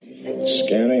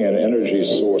Scanning an energy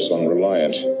source on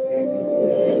Reliant.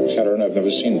 A pattern I've never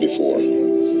seen before.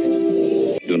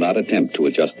 Do not attempt to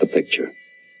adjust the picture.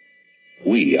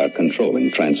 We are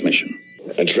controlling transmission.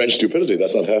 And trench stupidity,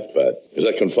 that's not half bad. Is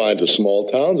that confined to small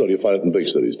towns, or do you find it in big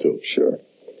cities, too? Sure.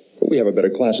 But we have a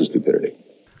better class of stupidity.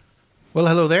 Well,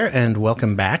 hello there, and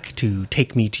welcome back to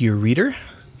Take Me to Your Reader,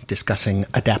 discussing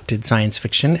adapted science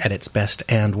fiction at its best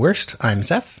and worst. I'm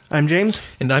Seth. I'm James.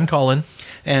 And I'm Colin.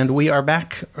 And we are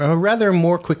back rather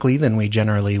more quickly than we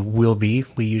generally will be.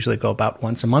 We usually go about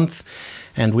once a month,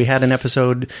 and we had an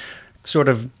episode sort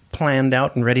of planned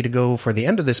out and ready to go for the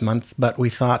end of this month, but we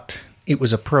thought it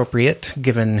was appropriate,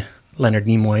 given Leonard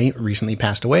Nimoy recently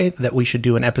passed away, that we should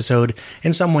do an episode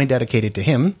in some way dedicated to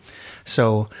him.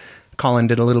 So Colin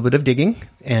did a little bit of digging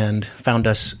and found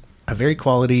us a very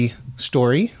quality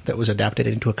story that was adapted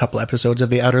into a couple episodes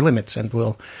of The Outer Limits, and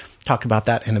we'll talk about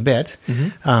that in a bit.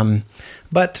 Mm-hmm.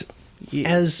 But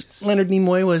as Leonard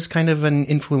Nimoy was kind of an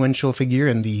influential figure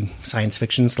in the science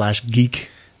fiction / geek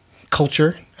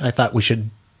culture, I thought we should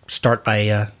start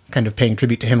by kind of paying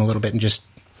tribute to him a little bit and just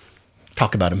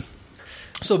talk about him.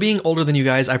 So being older than you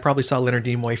guys, I probably saw Leonard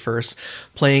Nimoy first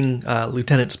playing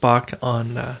Lieutenant Spock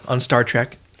on Star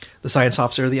Trek, the science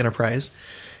officer of the Enterprise.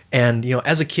 And, you know,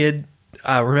 as a kid,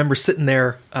 I remember sitting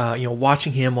there,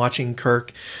 watching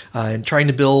Kirk and trying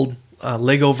to build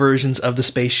Lego versions of the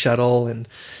space shuttle, and,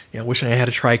 you know, wishing I had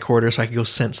a tricorder so I could go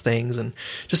sense things, and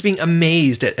just being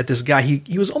amazed at this guy.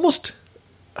 He was almost,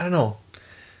 I don't know,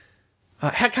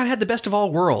 kind of had the best of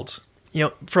all worlds. You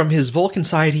know, from his Vulcan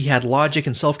side, he had logic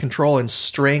and self-control and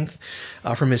strength.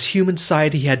 From his human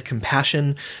side, he had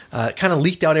compassion. Kind of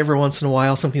leaked out every once in a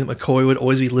while, something that McCoy would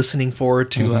always be listening for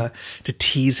to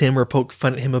tease him or poke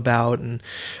fun at him about. And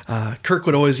Kirk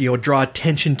would always, draw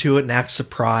attention to it and act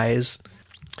surprised.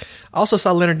 I also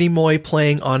saw Leonard Nimoy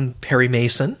playing on Perry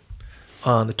Mason,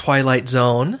 on The Twilight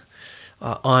Zone,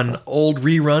 on old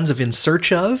reruns of In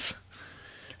Search Of,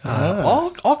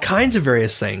 all kinds of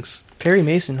various things. Perry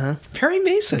Mason, huh? Perry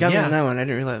Mason, got me on that one. I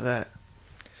didn't realize that.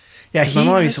 Yeah, my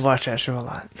mom used to watch that show a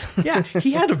lot. Yeah,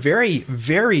 he had a very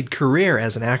varied career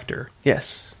as an actor.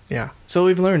 Yes. Yeah. So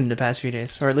we've learned in the past few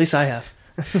days, or at least I have.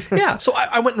 Yeah, so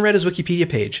I went and read his Wikipedia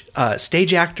page.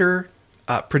 Stage actor,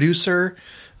 producer.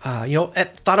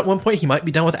 Thought at one point he might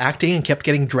be done with acting and kept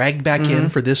getting dragged back in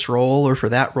for this role or for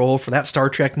that Star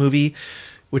Trek movie,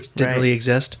 which didn't really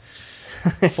exist.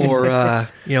 For a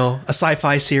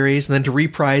sci-fi series, and then to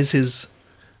reprise his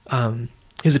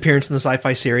appearance in the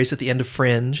sci-fi series at the end of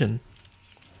Fringe, and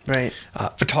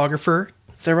photographer.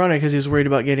 It's ironic because he was worried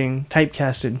about getting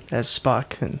typecasted as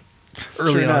Spock, and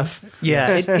early enough,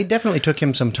 yeah, it definitely took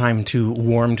him some time to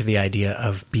warm to the idea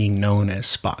of being known as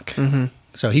Spock. Mm-hmm.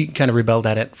 So he kind of rebelled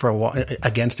at it for a while,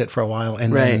 against it for a while,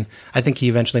 and then I think he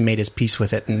eventually made his peace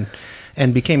with it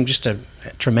and became just a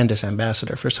tremendous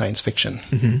ambassador for science fiction.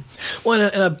 Mm-hmm. Well,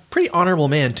 and a pretty honorable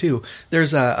man, too.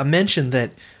 There's a mention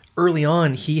that early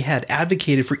on he had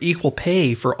advocated for equal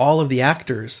pay for all of the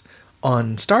actors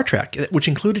on Star Trek, which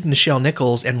included Nichelle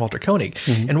Nichols and Walter Koenig.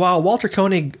 Mm-hmm. And while Walter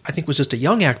Koenig, I think, was just a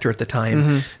young actor at the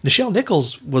time, Nichelle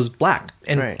Nichols was black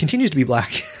and continues to be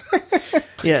black.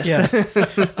 Yes.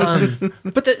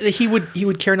 But he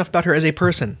would care enough about her as a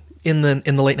person in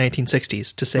the late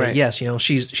 1960s to say, yes,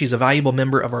 she's a valuable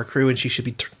member of our crew and she should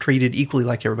be treated equally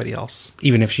like everybody else.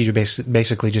 Even if she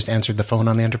basically just answered the phone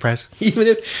on the Enterprise? Even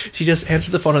if she just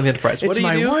answered the phone on the Enterprise. It's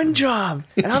my one job,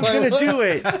 and I'm going to do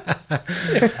it.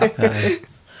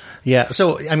 Yeah,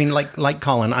 so, I mean, like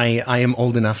Colin, I am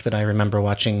old enough that I remember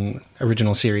watching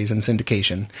original series and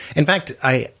syndication. In fact,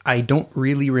 I don't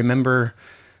really remember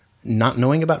not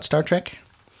knowing about Star Trek.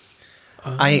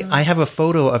 I have a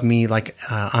photo of me,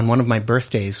 on one of my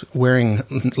birthdays, wearing,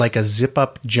 a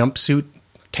zip-up jumpsuit,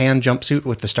 tan jumpsuit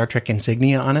with the Star Trek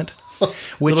insignia on it.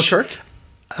 Little Kirk?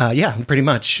 Yeah, pretty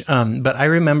much. But I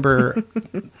remember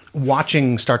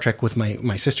watching Star Trek with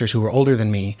my sisters who were older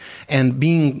than me,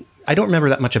 and I don't remember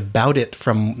that much about it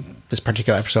from this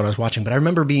particular episode I was watching, but I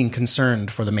remember being concerned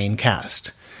for the main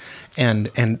cast. And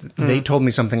they told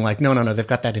me something like, no, they've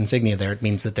got that insignia there. It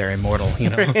means that they're immortal,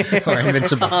 or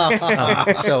invincible.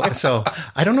 So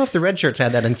I don't know if the red shirts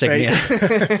had that insignia.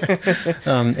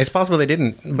 It's possible they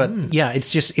didn't, but yeah,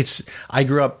 I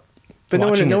grew up but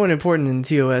watching no one important in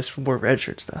TOS wore red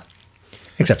shirts, though.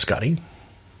 Except Scotty.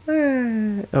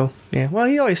 Oh, yeah. Well,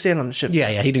 he always stayed on the ship.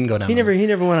 Yeah, he didn't go down. He never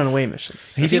went on away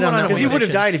missions. He did on that, because he would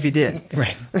have died if he did.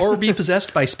 Right. Or be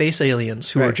possessed by space aliens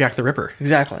who are Jack the Ripper.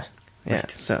 Exactly. Yeah.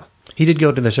 Right. So he did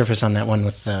go to the surface on that one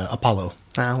with Apollo.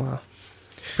 Well.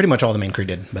 Pretty much all the main crew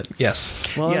did, but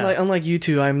yes. Well, yeah. unlike you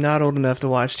two, I'm not old enough to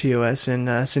watch TOS in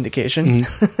syndication.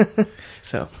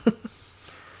 So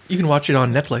You can watch it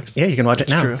on Netflix. Yeah, you can watch it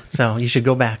now. true. So you should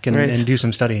go back and, Right. and do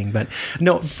some studying. But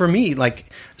no, for me, like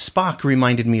Spock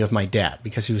reminded me of my dad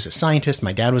because he was a scientist.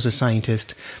 My dad was a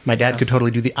scientist. My dad could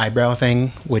totally do the eyebrow thing,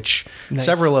 which Nice.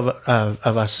 several of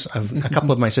us, a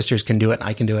couple of my sisters can do it.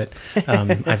 I can do it.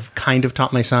 I've kind of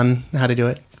taught my son how to do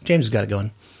it. James has got it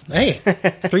going. Hey,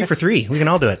 3 for 3. We can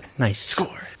all do it. Nice.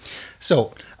 Score.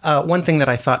 So, one thing that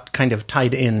I thought kind of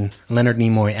tied in Leonard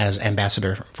Nimoy as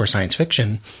ambassador for science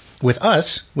fiction with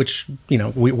us, which, you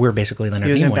know, we're basically Leonard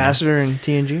He was Nimoy. now. ambassador in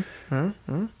TNG.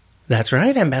 That's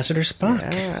right, Ambassador Spock.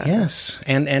 Yeah. Yes.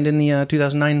 And in the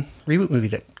 2009 reboot movie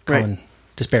that Colin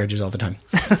disparages all the time.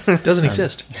 Doesn't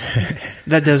exist.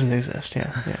 That doesn't exist.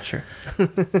 Yeah, sure.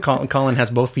 Colin has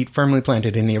both feet firmly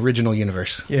planted in the original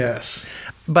universe. Yes.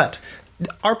 But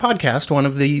our podcast, one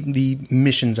of the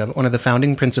missions of one of the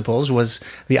founding principles was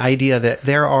the idea that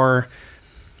there are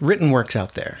written works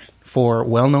out there for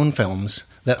well-known films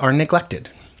that are neglected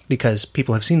because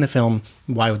people have seen the film.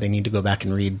 Why would they need to go back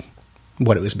and read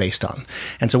what it was based on?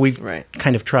 And so we've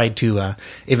kind of tried to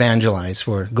evangelize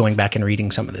for going back and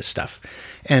reading some of this stuff.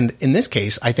 And in this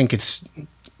case, I think it's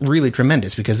really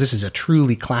tremendous because this is a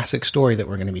truly classic story that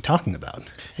we're going to be talking about.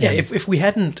 Yeah, And- if we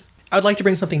hadn't, I'd like to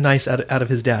bring something nice out of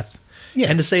his death. Yeah.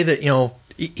 And to say that, you know,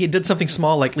 he did something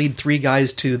small like lead 3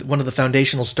 guys to one of the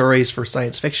foundational stories for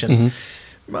science fiction.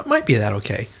 Might be that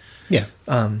okay. yeah.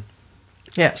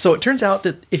 Yeah, so it turns out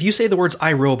that if you say the words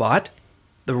I, Robot,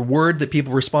 the word that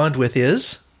people respond with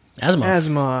is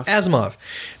Asimov. Asimov.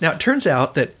 Now, it turns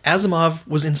out that Asimov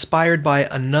was inspired by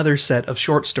another set of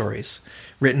short stories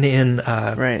written in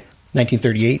Right.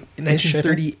 1938.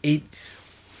 1938.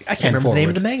 I can't And remember the name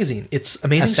of forward. the magazine. It's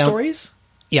Amazing Astound- Stories?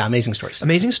 Yeah, Amazing Stories.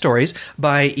 Amazing Stories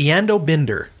by Iando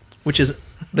Binder, which is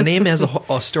the name as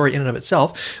a story in and of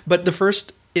itself. But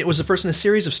it was the first in a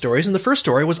series of stories, and the first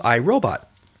story was I, Robot.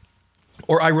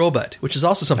 Or iRobot, which is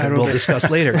also something we'll iRobot. discuss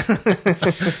later.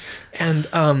 And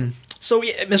so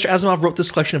Mr. Asimov wrote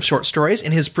this collection of short stories,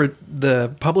 and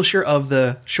the publisher of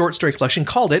the short story collection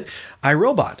called it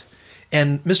iRobot.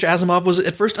 And Mr. Asimov was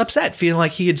at first upset, feeling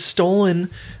like he had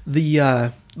stolen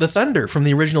the thunder from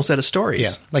the original set of stories.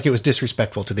 Yeah, like it was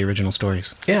disrespectful to the original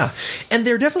stories. Yeah, and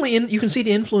they're definitely you can see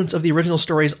the influence of the original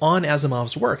stories on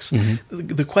Asimov's works.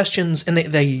 The questions, and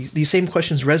these same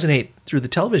questions resonate through the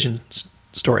television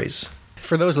stories.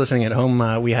 For those listening at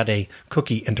home, we had a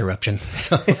cookie interruption.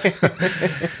 So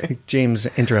James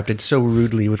interrupted so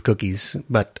rudely with cookies.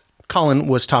 But Colin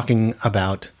was talking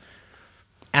about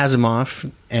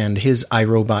Asimov and his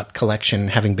iRobot collection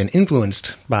having been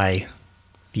influenced by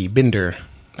the Binder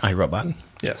iRobot.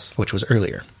 Yes. Which was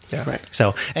earlier. Yeah. Right.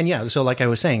 So like I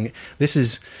was saying, this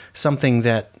is something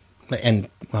that, and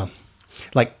well,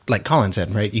 like Colin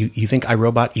said, right? You think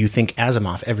iRobot, you think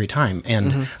Asimov every time.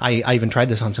 And I even tried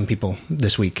this on some people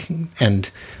this week and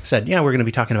said, yeah, we're going to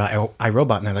be talking about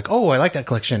iRobot. And they're like, oh, I like that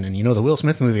collection. And you know the Will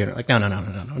Smith movie? And I'm like, no,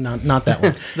 not that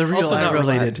one. The real Also not iRobot.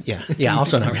 related. Yeah,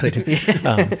 also not related.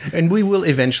 And we will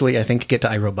eventually, I think, get to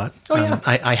iRobot. Oh, yeah.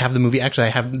 I have the movie.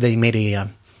 Actually, they made a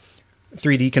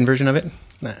 3D conversion of it.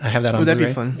 I have that on Would that be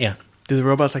Blu-ray. fun? Yeah. Do the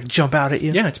robots like jump out at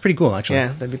you? Yeah, it's pretty cool, actually. Yeah,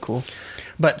 that'd be cool.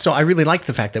 But so I really like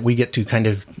the fact that we get to kind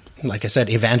of, like I said,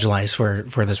 evangelize for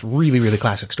this really, really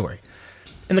classic story.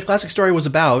 And the classic story was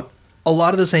about a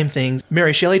lot of the same things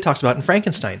Mary Shelley talks about in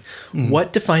Frankenstein.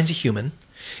 What defines a human?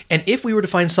 And if we were to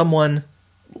find someone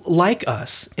like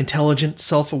us, intelligent,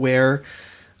 self-aware,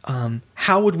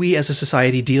 how would we as a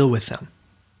society deal with them?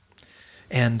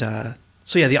 And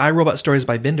so yeah, the iRobot stories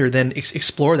by Binder then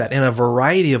explore that in a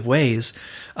variety of ways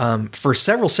for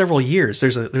several years.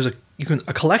 There's a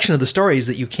collection of the stories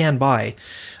that you can buy,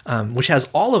 which has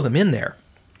all of them in there.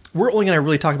 We're only going to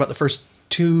really talk about the first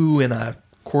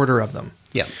 2.25 of them.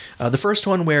 Yeah. The first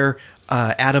one where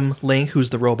Adam Link, who's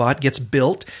the robot, gets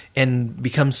built and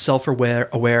becomes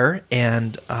self-aware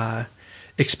and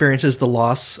experiences the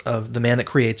loss of the man that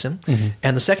creates him.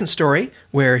 And the second story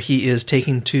where he is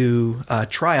taken to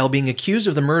trial, being accused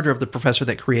of the murder of the professor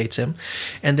that creates him.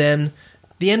 And then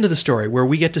the end of the story where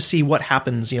we get to see what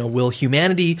happens. You know, will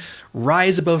humanity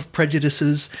rise above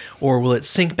prejudices, or will it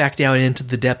sink back down into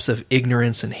the depths of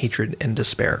ignorance and hatred and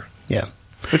despair? Yeah.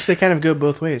 Which they kind of go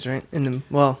both ways, right? In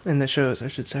the shows, I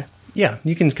should say. Yeah,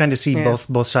 you can kind of see Yeah.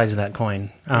 both sides of that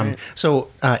coin. Right. So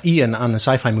Ian on the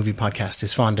Sci-Fi Movie Podcast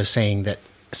is fond of saying that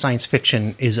science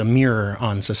fiction is a mirror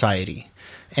on society.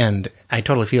 And I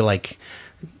totally feel like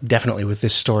definitely with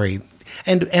this story,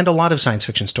 and a lot of science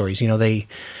fiction stories, you know, they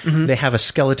have a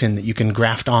skeleton that you can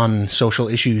graft on social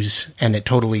issues, and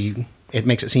it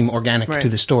makes it seem organic Right. to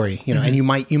the story, you know. And you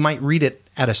might read it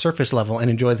at a surface level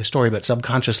and enjoy the story, but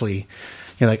subconsciously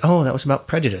you're like, oh, that was about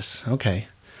prejudice. Okay.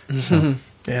 So,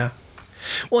 Yeah.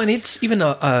 Well, and it's even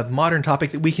a modern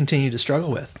topic that we continue to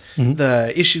struggle with.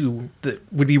 The issue that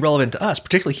would be relevant to us,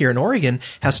 particularly here in Oregon,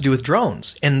 has to do with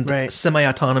drones and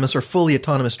semi-autonomous or fully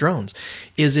autonomous drones.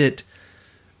 Is it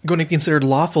going to be considered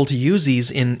lawful to use these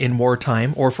in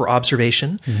wartime or for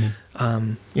observation?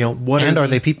 Are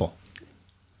they people?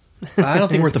 I don't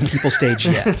think we're at the people stage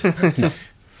yet. No.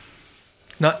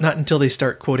 Not until they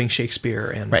start quoting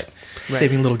Shakespeare and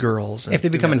saving little girls. And if they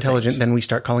become intelligent, things. then we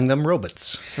start calling them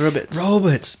robots.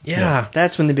 Robots. Yeah.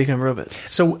 That's when they become robots.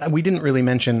 So we didn't really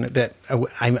mention that.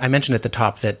 I mentioned at the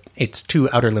top that it's 2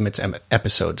 Outer Limits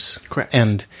episodes. Correct.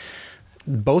 And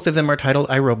both of them are titled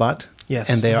iRobot. Yes.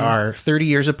 And they are 30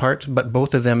 years apart, but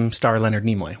both of them star Leonard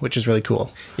Nimoy, which is really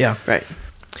cool. Yeah. Right.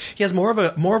 He has more of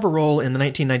a role in the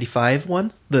 1995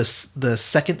 one, the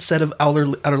second set of Outer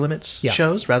Limits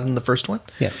shows, rather than the first one.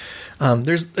 Yeah.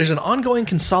 There's an ongoing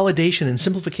consolidation and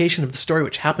simplification of the story,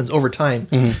 which happens over time,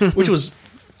 which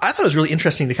I thought it was really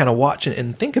interesting to kind of watch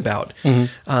and think about.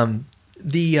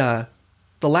 The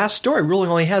last story really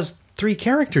only has 3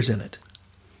 characters in it.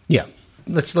 Yeah.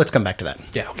 Let's come back to that.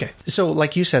 Yeah, okay. So,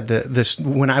 like you said, this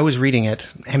when I was reading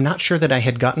it, I'm not sure that I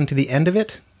had gotten to the end of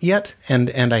it yet,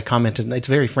 and I commented it's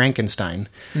very Frankenstein.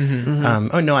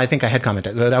 I think I had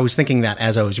commented, but I was thinking that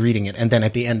as I was reading it, and then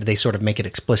at the end they sort of make it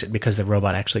explicit because the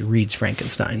robot actually reads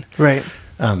Frankenstein. Right.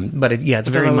 But it's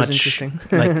very much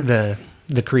like the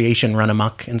creation run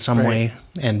amok in some way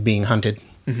and being hunted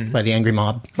by the angry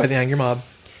mob.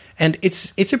 And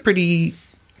it's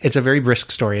a very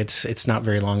brisk story. It's not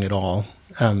very long at all.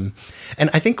 And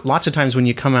I think lots of times when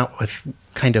you come out with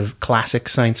kind of classic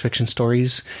science fiction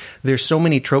stories, there's so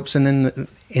many tropes in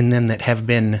them that have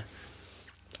been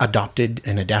adopted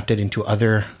and adapted into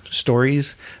other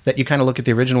stories that you kind of look at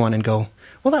the original one and go,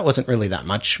 well, that wasn't really that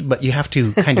much, but you have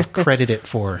to kind of credit it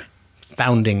for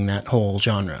founding that whole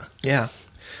genre. Yeah.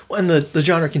 Well, and the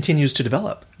genre continues to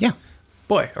develop. Yeah.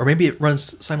 Boy, or maybe it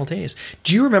runs simultaneous.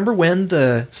 Do you remember when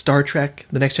the Star Trek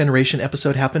The Next Generation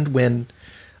episode happened when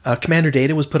Commander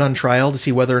Data was put on trial to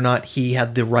see whether or not he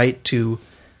had the right to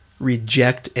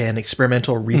reject an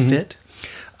experimental refit?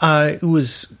 It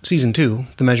was season 2,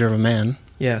 The Measure of a Man.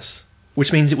 Yes.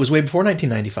 Which means it was way before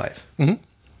 1995.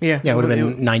 Yeah. Yeah, it would have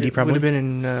been 90 probably. It would have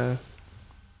been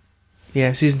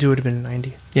in... season 2 would have been in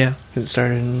 90. Yeah. Because it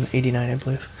started in 89, I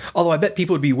believe. Although I bet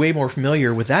people would be way more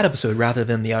familiar with that episode rather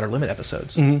than the Outer Limit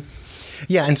episodes.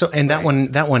 Yeah, and that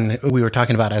one we were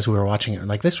talking about as we were watching it.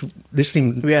 Like this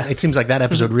seemed. Yeah. It seems like that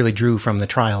episode really drew from the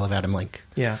trial of Adam Link.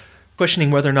 Yeah, questioning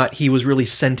whether or not he was really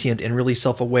sentient and really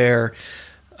self-aware.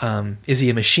 Is he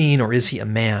a machine or is he a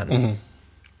man?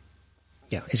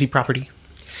 Yeah, is he property?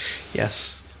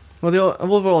 Yes. Well, the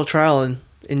overall trial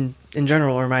in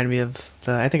general reminded me of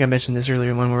I think I mentioned this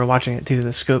earlier when we were watching it too.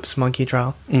 The Scopes monkey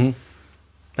trial.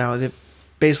 Now they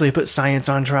basically put science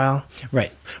on trial.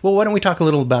 Right. Well, why don't we talk a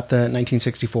little about the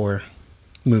 1964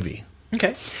 movie?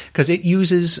 Okay. Because it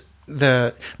uses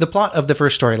the plot of the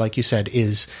first story, like you said,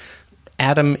 is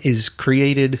Adam is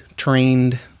created,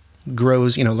 trained,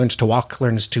 grows, learns to walk,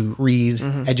 learns to read,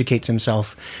 educates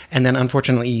himself, and then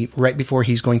unfortunately, right before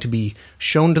he's going to be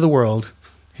shown to the world,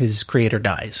 his creator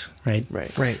dies. Right.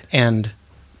 Right. And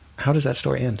how does that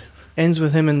story end? Ends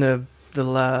with him in the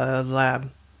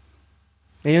lab.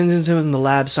 It ends with him in the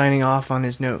lab signing off on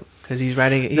his note because he's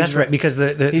writing. That's right, because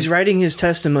he's writing his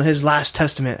testament, his last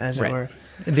testament, as it were.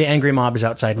 The angry mob is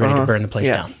outside, ready to burn the place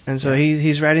down. And so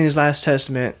he's writing his last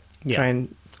testament,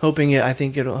 hoping that I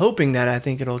think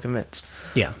it'll convince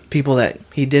people that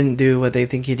he didn't do what they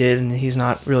think he did, and he's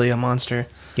not really a monster.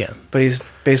 Yeah, but he's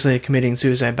basically committing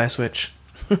suicide by switch.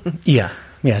 Yeah,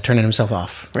 turning himself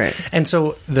off. Right. And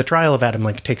so the trial of Adam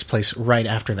Link takes place right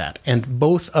after that. And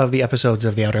both of the episodes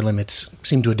of The Outer Limits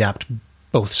seem to adapt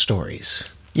both stories.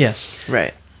 Yes.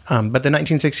 Right. But the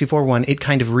 1964 one, it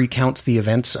kind of recounts the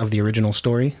events of the original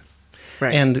story.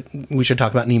 Right. And we should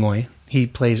talk about Nimoy. He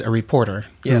plays a reporter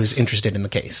who is interested in the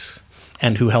case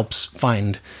and who helps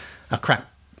find a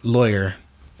crap lawyer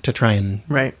to try and...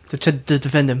 Right. To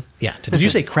defend him. Yeah. Did you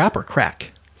say crap or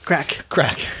crack? Crack.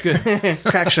 Good.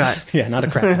 Crack shot. Yeah, not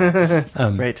a crack.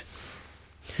 Right.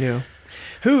 Yeah.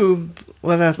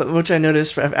 Which I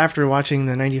noticed after watching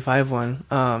the 95 one,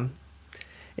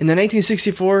 in the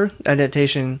 1964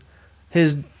 adaptation,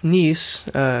 his niece,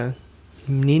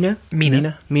 Mina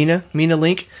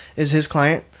Link is his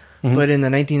client, but in the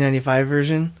 1995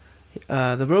 version,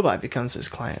 the robot becomes his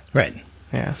client. Right.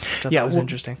 Yeah. That was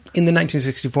interesting. In the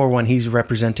 1964 one, he's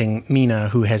representing Mina,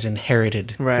 who has inherited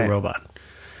the robot.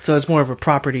 So it's more of a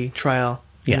property trial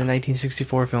in the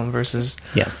 1964 film versus,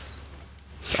 I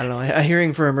don't know, a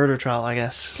hearing for a murder trial, I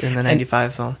guess, in the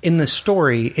 95 film. In the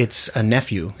story, it's a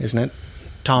nephew, isn't it?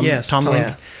 Tom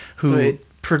Link, So it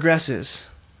progresses.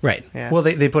 Right. Yeah. Well,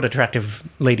 they put attractive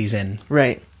ladies in.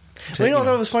 Right. So, Well, you know, you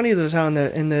know. that was funny though, is how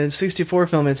in the 64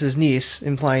 film it's his niece,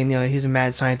 implying, you know, he's a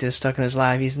mad scientist stuck in his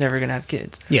lab, he's never gonna have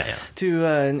kids. Yeah, yeah.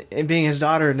 To it being his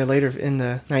daughter in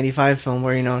the 95 film,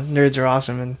 where, you know, nerds are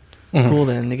awesome and Mm-hmm. cool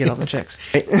and they get all the chicks.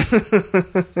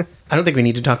 I don't think we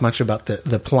need to talk much about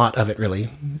the plot of it, really.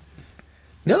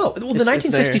 No, well, the It's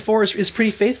 1964 is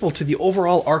pretty faithful to the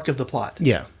overall arc of the plot.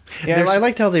 Yeah. Yeah, There's- I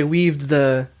liked how they weaved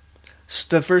the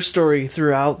first story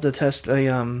throughout the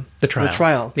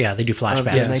trial. Yeah, they do Of flashbacks. the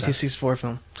and stuff. 1964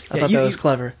 film. I Yeah, thought that was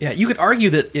clever. Yeah, you could argue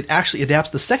that it actually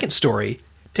adapts the second story,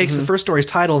 takes the first story's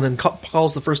title, and then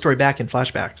calls the first story back in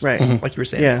flashbacks. Right. Like you were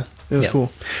saying. Yeah, it was Yeah.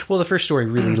 cool. Well, the first story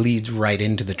really leads right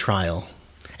into the trial.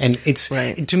 And it's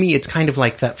Right. to me, it's kind of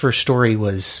like that first story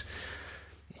was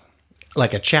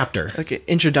like a chapter. Like an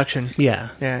introduction. Yeah.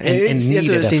 Yeah, And, it's- and that's what it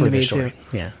needed a seemed to further me, story.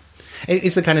 too. Yeah.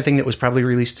 It's the kind of thing that was probably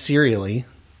released serially.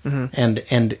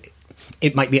 And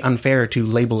it might be unfair to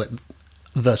label it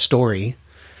the story.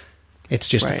 It's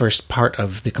just the Right. first part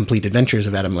of the complete adventures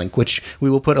of Adam Link, which we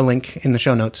will put a link in the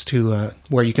show notes to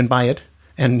where you can buy it.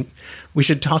 And we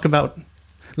should talk about...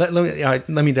 Let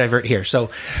me divert here. So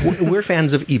we're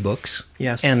fans of ebooks.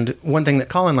 Yes. And one thing that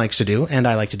Colin likes to do, and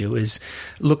I like to do, is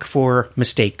look for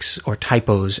mistakes or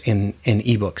typos in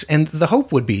ebooks. And the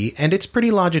hope would be, and it's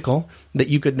pretty logical, that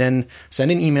you could then send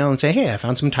an email and say, hey, I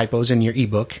found some typos in your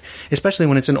ebook, especially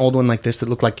when it's an old one like this that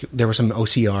looked like there were some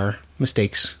OCR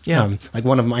mistakes. Yeah. Like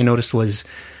one of them I noticed was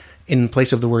in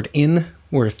place of the word in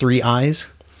were 3 I's.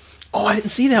 Oh, I didn't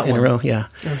see that In one. a row, yeah.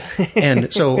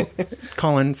 And so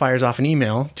Colin fires off an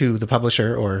email to the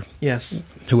publisher or Yes.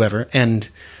 whoever and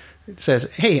says,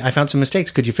 hey, I found some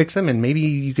mistakes. Could you fix them? And maybe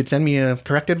you could send me a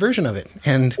corrected version of it.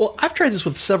 And Well, I've tried this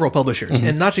with several publishers,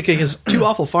 and not to kick us too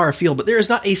awful far afield, but there is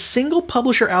not a single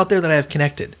publisher out there that I have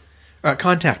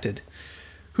contacted,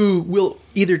 who will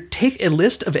either take a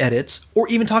list of edits or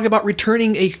even talk about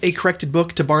returning a corrected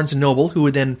book to Barnes & Noble, who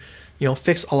would then, you know,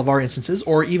 fix all of our instances,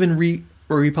 or even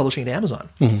republishing to Amazon.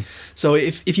 So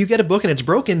if you get a book and it's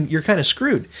broken, you're kind of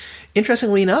screwed.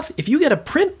 Interestingly enough, if you get a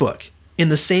print book in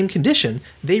the same condition,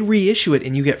 they reissue it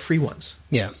and you get free ones.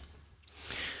 yeah.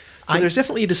 So there's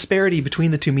definitely a disparity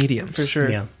between the two mediums. For sure.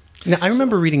 Yeah. Now, I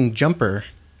remember reading Jumper,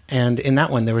 and in that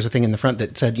one, there was a thing in the front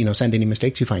that said, you know, send any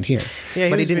mistakes you find here. Yeah,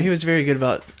 but he was very good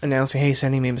about announcing, "Hey,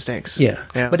 sending me mistakes." Yeah.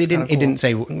 But it was didn't. kinda It didn't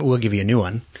say we'll give you a new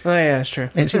one. cool. Oh yeah, that's true.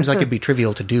 And it seems like it'd be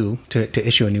trivial to do to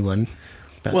issue a new one.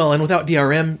 But, Well, and without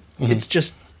DRM, it's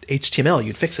just HTML.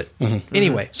 You'd fix it.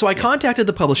 Anyway, so I contacted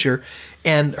the publisher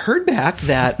and heard back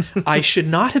that I should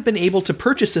not have been able to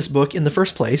purchase this book in the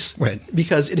first place, Right.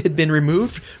 because it had been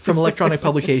removed from electronic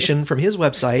publication from his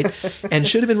website and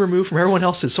should have been removed from everyone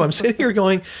else's. So I'm sitting here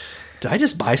going, did I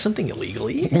just buy something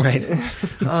illegally? right.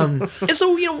 And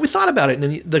so, you know, we thought about it,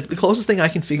 and the closest thing I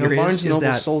can figure Barnes is Noble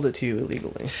that... sold it to you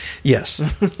illegally. Yes.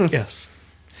 Yes.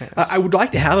 I would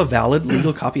like to have a valid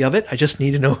legal copy of it. I just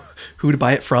need to know who to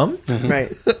buy it from.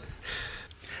 Right.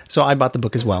 So I bought the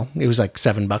book as well. It was like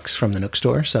 $7 from the Nook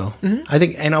store. So I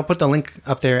think, and I'll put the link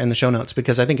up there in the show notes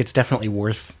because I think it's definitely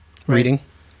worth reading.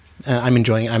 I'm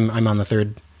enjoying it. I'm on the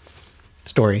 3rd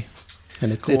story,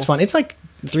 and it's fun. It's like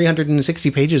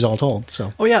 360 pages all told.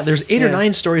 So Oh yeah, there's 8 or Yeah.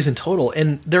 9 stories in total,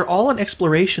 and they're all an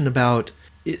exploration about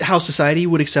how society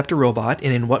would accept a robot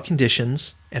and in what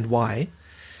conditions and why,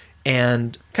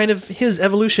 and kind of his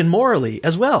evolution morally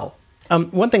as well.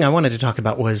 one thing I wanted to talk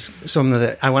about was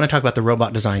I want to talk about the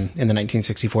robot design in the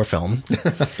 1964 film.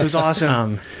 It was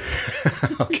awesome.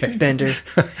 Okay. Bender.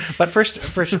 But first,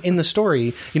 in the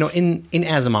story, you know, in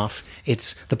Asimov,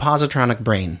 it's the positronic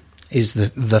brain is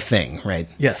the thing, right?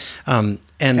 Yes. And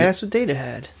That's what Data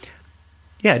had.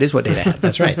 yeah, it is what Data had.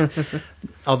 That's right.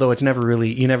 Although it's never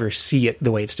really, you never see it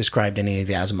the way it's described in any of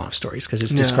the Asimov stories because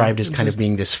it's No, described as it's kind of just-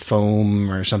 being this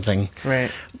foam or something.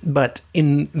 Right. But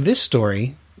in this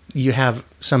story, you have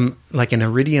some like an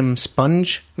iridium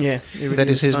sponge. Yeah. That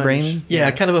is his brain? Yeah,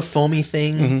 kind of a foamy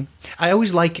thing. I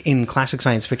always like in classic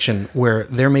science fiction where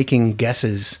they're making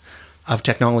guesses of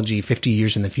technology 50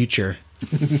 years in the future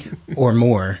or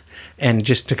more, and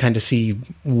just to kind of see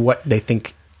what they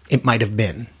think it might have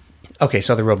been. Okay,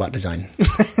 so the robot design.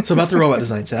 So about the robot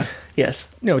design, Seth. Yes.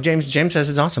 No, James says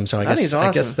it's awesome, so I think guess it's awesome.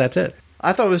 I guess that's it.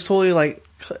 I thought it was totally like,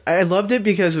 I loved it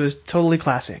because it was totally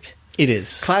classic. It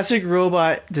is. Classic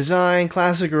robot design,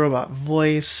 classic robot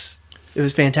voice. It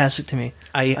was fantastic to me.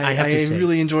 I have to say,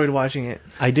 really enjoyed watching it.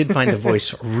 I did find the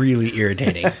voice really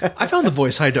irritating. I found the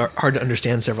voice hard to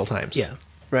understand several times. Yeah.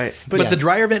 Right. But the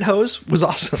dryer vent hose was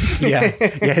awesome. Yeah.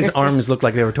 His arms looked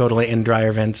like they were totally in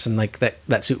dryer vents, and like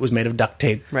that suit was made of duct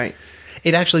tape. Right.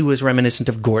 It actually was reminiscent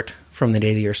of Gort from The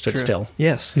Day the Earth Stood True. Still.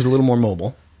 Yes. He was a little more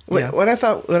mobile. What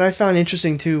I found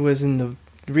interesting too was in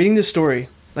reading the story.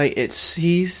 Like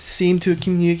he seemed to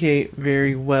communicate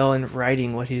very well in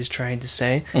writing what he's trying to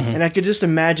say, and I could just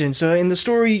imagine. So in the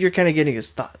story, you're kind of getting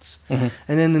his thoughts, and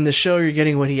then in the show, you're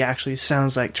getting what he actually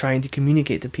sounds like trying to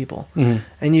communicate to people,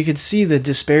 and you could see the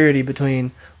disparity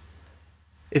between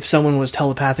if someone was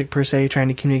telepathic per se, trying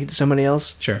to communicate to somebody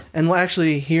else, Sure, and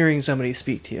actually hearing somebody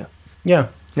speak to you. Yeah.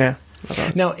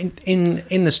 Now,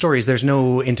 in the stories, there's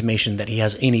no intimation that he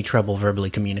has any trouble verbally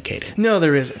communicating. No,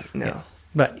 there isn't. No. Yeah.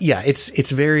 But yeah,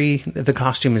 the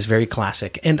costume is very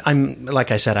classic, and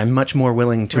like I said, I'm much more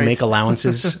willing to make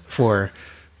allowances for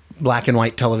black and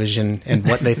white television and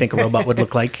what they think a robot would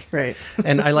look like. Right.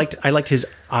 And I liked his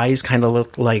eyes kind of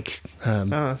look like.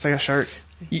 It's like a shark.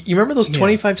 You remember those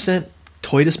 25-cent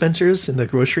toy dispensers in the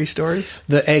grocery stores?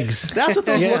 The eggs. That's what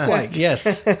those look like.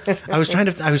 Yes. I was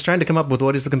trying to come up with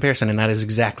what is the comparison, and that is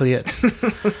exactly it.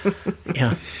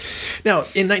 Yeah. Now,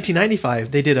 in 1995,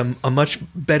 they did a much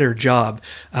better job.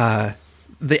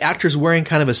 The actor's wearing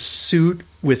kind of a suit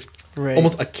with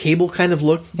almost a cable kind of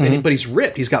look, but he's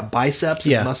ripped. He's got biceps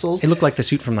and muscles. It looked like the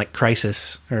suit from like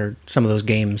Crysis or some of those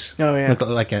games. Oh, yeah. Looked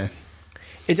like a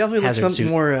It definitely looks hazard suit.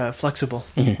 more flexible.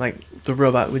 Like the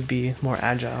robot would be more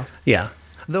agile. Yeah.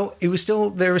 Though there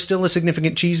was still a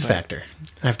significant cheese factor,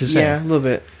 I have to say. Yeah, a little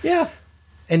bit. Yeah.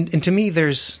 And to me,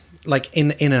 there's like in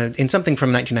something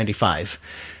from 1995,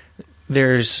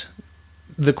 there's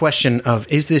the question of,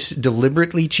 is this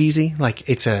deliberately cheesy? Like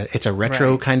it's a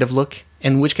retro kind of look.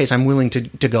 In which case, I'm willing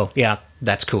to go, yeah,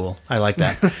 that's cool. I like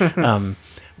that.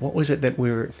 What was it that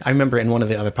I remember in one of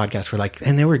the other podcasts, we're like,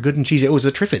 and they were good and cheesy. It was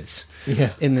the Triffids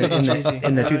in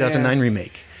the 2009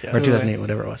 remake or 2008,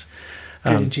 whatever it was.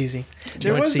 Good and cheesy.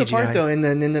 There was the part though in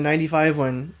the 95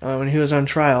 one when he was on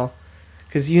trial,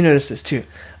 because you noticed this too.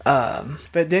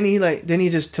 But then he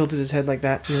just tilted his head like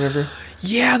that. You remember?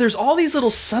 Yeah, there's all these little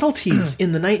subtleties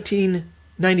in the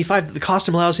 1995 that the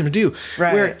costume allows him to do,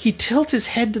 where he tilts his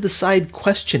head to the side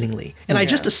questioningly, and I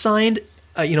just assigned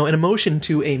an emotion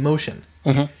to a motion.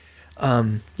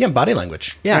 Body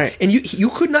language. Yeah, right. And you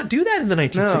could not do that in the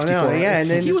 1964. No, yeah, and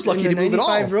then he was lucky to move at all.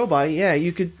 95 robot, yeah,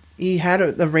 he had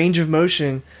a range of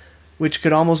motion which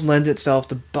could almost lend itself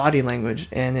to body language,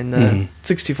 and in the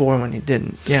 64 one, he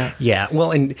didn't. Yeah.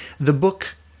 Well, and the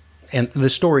book and the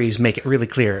stories make it really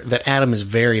clear that Adam is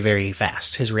very, very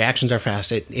fast. His reactions are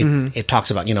fast. It talks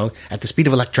about, at the speed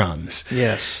of electrons.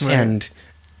 Yes. Right. And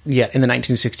yet in the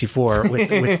 1964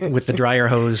 with the dryer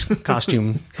hose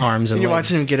costume arms and you're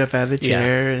legs, watching him get up out of the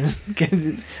chair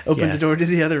and open the door to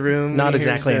the other room. Not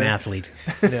exactly an athlete.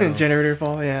 No. Generator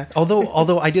fall, yeah.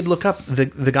 Although I did look up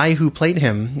the guy who played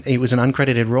him. It was an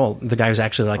uncredited role. The guy was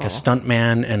actually like a stunt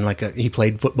man, and he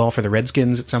played football for the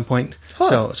Redskins at some point.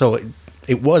 Huh. So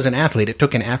it was an athlete. It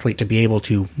took an athlete to be able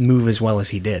to move as well as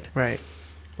he did. Right.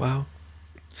 Wow.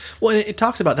 Well, and it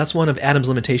talks about, that's one of Adam's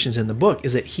limitations in the book,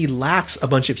 is that he lacks a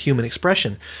bunch of human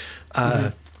expression.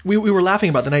 We were laughing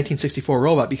about the 1964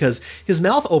 robot because his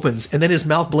mouth opens and then his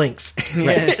mouth blinks,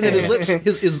 right? And then his lips,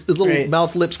 his little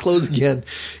mouth lips close again.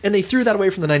 And they threw that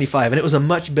away from the 95, and it was a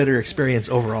much better experience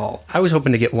overall. I was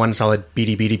hoping to get one solid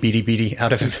beady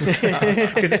out of him.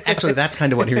 Because actually, that's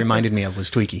kind of what he reminded me of,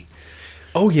 was Tweaky.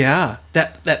 Oh yeah,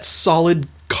 that solid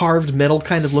carved metal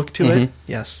kind of look to it.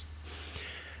 Yes.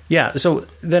 Yeah, so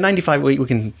the 95, we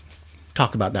can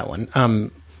talk about that one.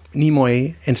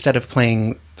 Nimoy, instead of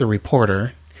playing the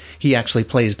reporter, he actually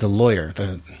plays the lawyer,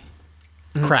 the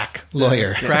crack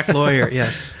lawyer. Crack lawyer,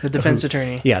 yes. The defense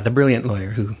attorney. Yeah, the brilliant lawyer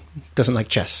who doesn't like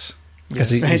chess because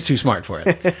he's too smart for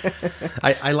it.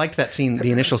 I liked that scene,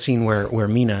 the initial scene where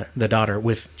Mina, the daughter,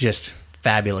 with just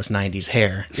fabulous 90s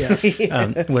hair,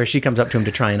 where she comes up to him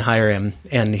to try and hire him,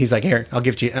 and he's like, "Here, I'll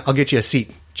get you a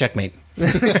seat. Checkmate.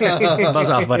 Buzz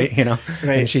off, buddy."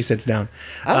 Right. And she sits down.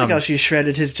 I like how she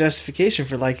shredded his justification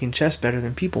for liking chess better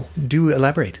than people. Do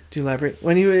elaborate.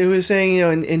 When he was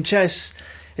saying, in chess,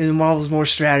 it involves more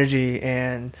strategy,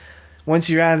 and once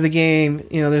you're out of the game,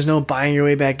 there's no buying your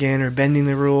way back in or bending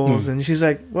the rules. And she's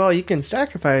like, well, you can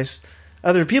sacrifice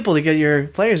other people to get your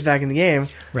players back in the game.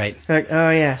 Right. Like,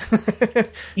 oh yeah.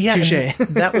 Yeah. Touché.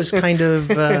 That was kind of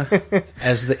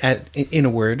in a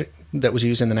word that was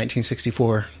used in the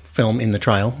 1964 film in the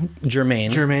trial,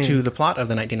 germane to the plot of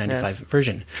the 1995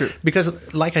 version. True.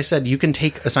 Because, like I said, you can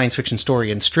take a science fiction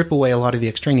story and strip away a lot of the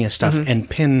extraneous stuff and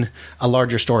pin a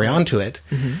larger story onto it.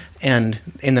 And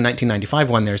in the 1995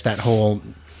 one, there's that whole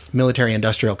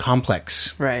military-industrial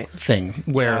complex thing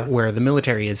where the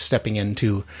military is stepping in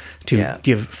to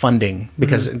give funding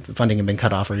because funding had been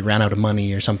cut off or he ran out of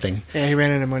money or something. Yeah, he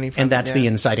ran out of money. And that's the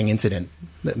inciting incident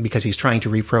because he's trying to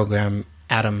reprogram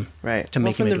Adam to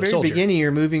make him into a soldier. From the very beginning,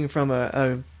 you're moving from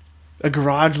a a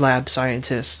garage lab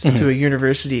scientist to a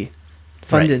university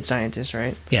funded Right. scientist,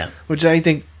 right? Yeah. Which I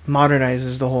think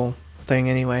modernizes the whole thing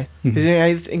anyway. Because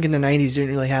I think in the 90s, you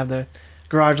didn't really have the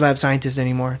garage lab scientist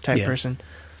anymore type Yeah. person.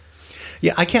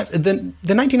 Yeah, I can't. The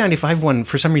 1995 one,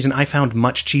 for some reason, I found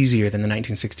much cheesier than the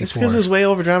 1964. It's because it was way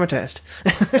over dramatized.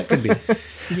 That could be.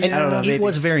 And I don't know, it maybe.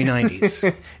 was very 90s.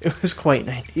 It was quite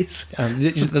 90s.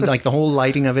 Like the whole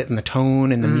lighting of it and the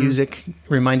tone and the music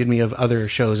reminded me of other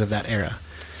shows of that era.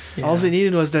 All it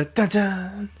needed was the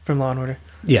dun-dun from Law and Order.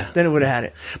 Yeah. Then it would have had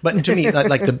it. But to me,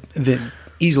 like the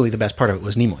easily the best part of it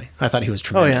was Nimoy. I thought he was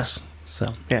tremendous.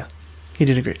 So Yeah. He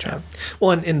did a great job.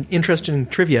 Well, and interesting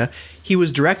trivia, he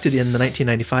was directed in the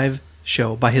 1995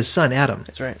 show by his son, Adam.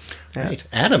 That's right. Yeah. right.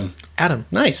 Adam. Adam.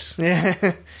 Nice. Yeah.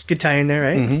 Good tie in there,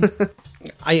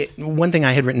 right? One thing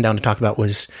I had written down to talk about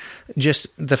was just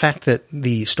the fact that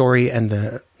the story and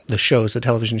the shows, the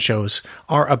television shows,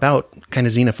 are about kind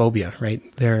of xenophobia, right?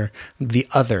 They're the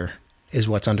other is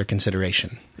what's under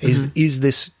consideration. Is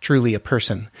this truly a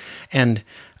person? And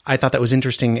I thought that was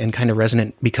interesting and kind of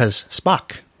resonant because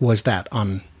Spock was that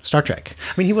on Star Trek.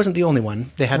 I mean, he wasn't the only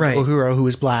one. They had Right. Uhura, who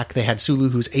was black. They had Sulu,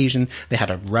 who's Asian. They had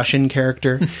a Russian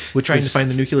character, which Trying was, to find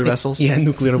the nuclear vessels. Yeah,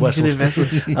 nuclear vessels.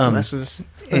 Vessels.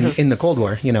 in the Cold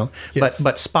War, you know. Yes.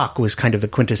 But Spock was kind of the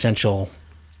quintessential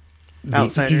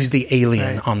Outsider. He's the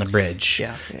alien Right. on the bridge.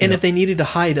 Yeah. And if they needed to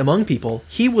hide among people,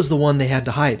 he was the one they had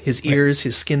to hide. His ears,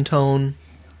 his skin tone.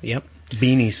 Yep.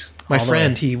 Beanies. My all the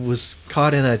friend, way. he was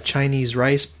caught in a Chinese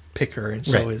rice picker, and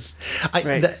so Right. is...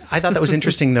 Right. I thought that was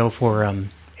interesting, though, for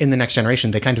in the Next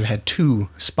Generation, they kind of had two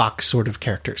Spock sort of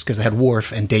characters because they had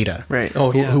Worf and Data, Right.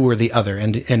 Oh, yeah. who were the other,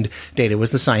 and Data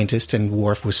was the scientist, and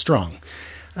Worf was strong.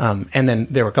 And then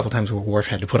there were a couple times where Worf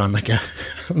had to put on like a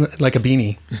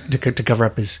beanie to cover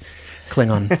up his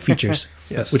Klingon features,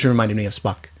 Yes. which reminded me of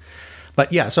Spock.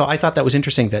 But yeah, so I thought that was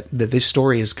interesting that this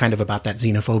story is kind of about that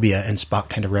xenophobia, and Spock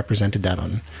kind of represented that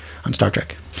on Star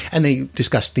Trek. And they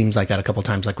discussed themes like that a couple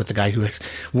times, like with the guy who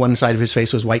one side of his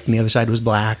face was white and the other side was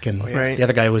black, and Right. the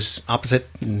other guy was opposite.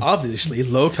 And, Obviously,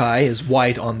 Lokai is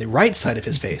white on the right side of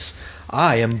his face.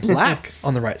 I am black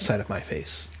on the right side of my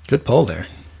face. good poll there.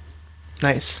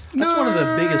 Nice. That's one of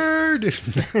the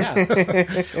biggest...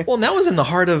 Yeah. Well, and that was in the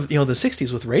heart of, the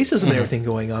 60s with racism and everything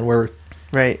going on, where,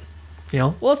 Right.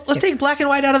 well, let's take black and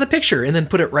white out of the picture and then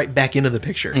put it right back into the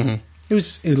picture. It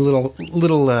was a little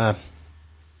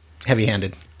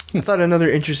heavy-handed. I thought another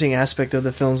interesting aspect of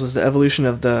the films was the evolution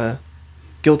of the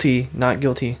guilty, not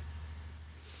guilty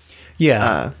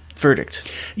Yeah. verdict.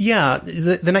 Yeah,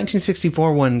 the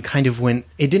 1964 one kind of went...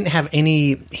 It didn't have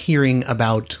any hearing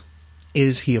about,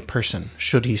 is he a person?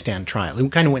 Should he stand trial?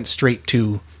 It kind of went straight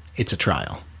to, it's a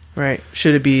trial. Right.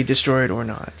 Should it be destroyed or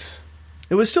not?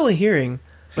 It was still a hearing,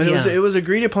 but Yeah. it was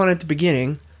agreed upon at the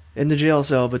beginning in the jail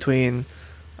cell between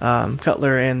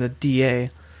Cutler and the DA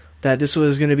that this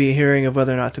was going to be a hearing of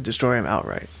whether or not to destroy him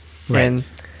outright. Right.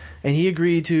 And he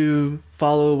agreed to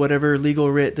follow whatever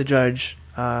legal writ the judge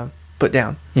put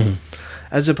down. Mhm.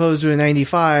 As opposed to a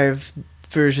 95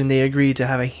 version, they agreed to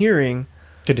have a hearing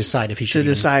To decide if he to should...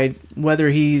 decide whether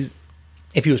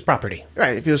if he was property,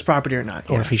 if he was property or not,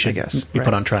 or yeah, if he should I guess. be Right.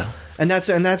 put on trial. And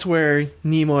that's where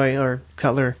Nimoy or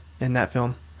Cutler in that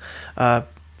film kind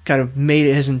of made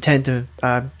it his intent to,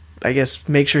 I guess,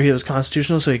 make sure he was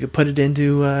constitutional so he could put it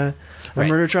into a Right.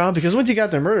 murder trial. Because once he got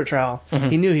the murder trial,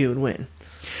 he knew he would win.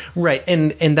 Right,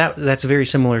 and that's very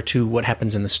similar to what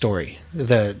happens in the story.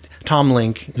 The Tom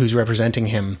Link, who's representing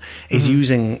him, is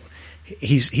using...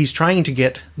 He's trying to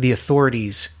get the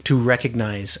authorities to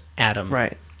recognize Adam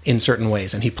Right. in certain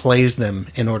ways, and he plays them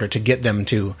in order to get them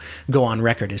to go on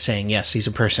record as saying, yes, he's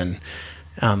a person.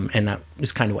 And that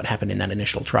is kind of what happened in that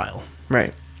initial trial.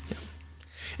 Right.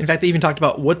 In fact, they even talked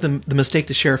about what the mistake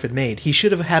the sheriff had made. He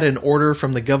should have had an order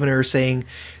from the governor saying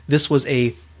this was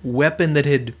a weapon that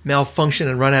had malfunctioned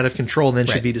and run out of control and then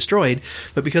should Right. be destroyed.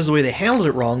 But because of the way they handled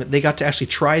it wrong, they got to actually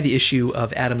try the issue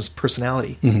of Adam's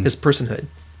personality, his personhood.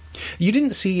 You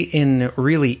didn't see in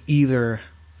really either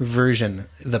version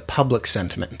the public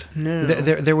sentiment. No.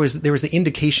 There was the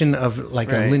indication of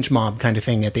like Right. a lynch mob kind of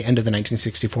thing at the end of the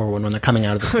 1964 one when they're coming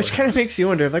out of the Which kind of courthouse. makes you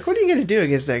wonder, like, what are you going to do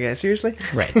against that guy? Seriously?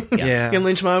 Right. Yeah. You can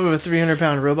lynch mob with a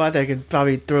 300-pound robot that could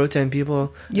probably throw 10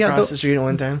 people Yeah, across the- the street at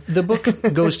one time. The book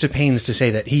goes to pains to say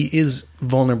that he is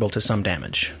vulnerable to some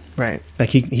damage. Right. Like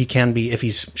he can be if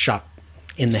he's shot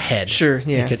in the head. Sure,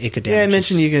 yeah. It could damage. Yeah, I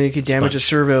mentioned his you could damage a sponge.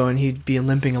 servo and he'd be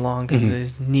limping along because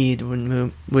his knee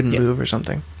wouldn't Yeah. move or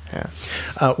something.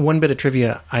 Yeah. One bit of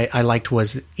trivia I liked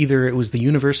was either it was the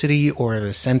university or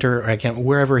the center, or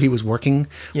wherever he was working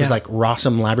was Yeah. like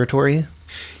Rossum Laboratory.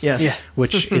 Yes. Yeah.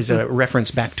 which is a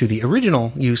reference back to the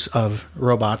original use of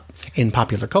robot in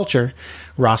popular culture,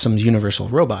 Rossum's Universal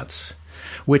Robots,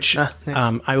 which nice.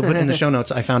 I will put in the show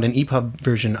notes. I found an EPUB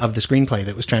version of the screenplay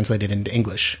that was translated into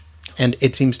English, and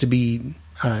it seems to be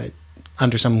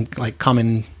under some like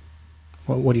common,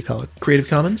 what do you call it? Creative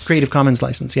Commons? Creative Commons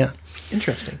license, yeah.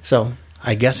 Interesting. So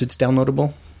I guess it's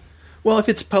downloadable. Well, if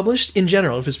it's published in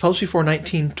general, if it's published before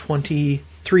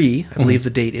 1923, I believe the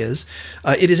date is,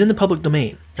 it is in the public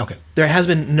domain. Okay. There has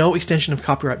been no extension of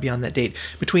copyright beyond that date.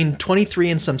 Between 23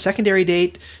 and some secondary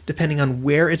date, depending on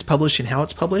where it's published and how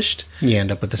it's published. You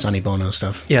end up with the Sonny Bono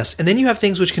stuff. Yes, and then you have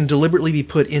things which can deliberately be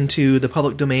put into the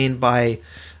public domain by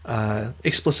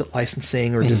explicit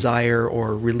licensing or desire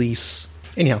or release.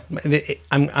 Anyhow,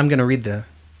 I'm going to read the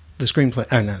screenplay.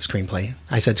 Not screenplay.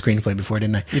 I said screenplay before,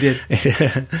 didn't I? You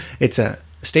did. It's a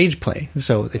stage play,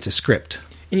 so it's a script.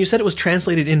 And you said it was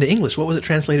translated into English. What was it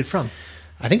translated from?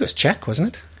 I think it was Czech,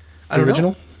 wasn't it? I don't know.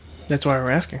 Original? That's why we're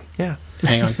asking. Yeah.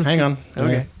 Hang on.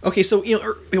 Okay. Okay, so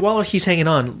while he's hanging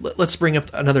on, let's bring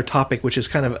up another topic which is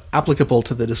kind of applicable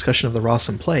to the discussion of the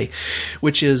Rossum play,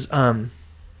 which is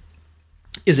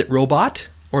it robot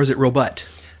or is it robot?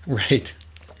 Right.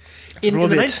 In the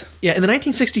Robot. in the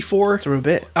 1964 It's a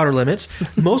robot. Outer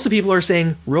Limits, most of the people are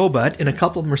saying robot, and a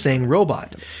couple of them are saying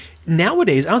robot.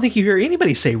 Nowadays, I don't think you hear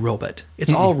anybody say robot.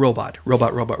 It's all robot.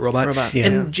 Robot. Yeah.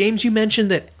 And James, you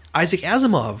mentioned that Isaac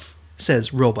Asimov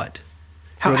says robot.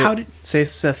 How did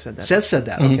Seth said that? Seth said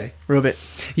that? Okay. Robot.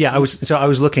 Yeah, I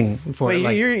was looking for Wait, it,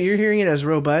 like, you're hearing it as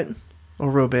robot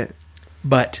or robot?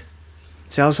 But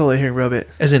See, I was totally hearing robot.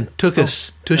 as in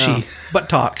tuchus, tushy, butt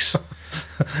talks.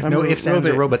 no ifs, ands,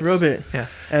 or robots. Robot. Yeah.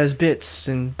 As bits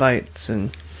and bytes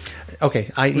and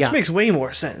Okay, which makes way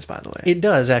more sense, by the way. it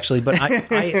does actually, but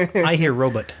I hear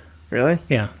robot. Really?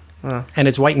 Yeah, Oh. and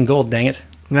it's white and gold. Dang it!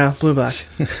 No, blue black.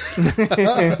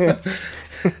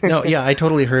 No, yeah, I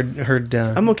totally heard.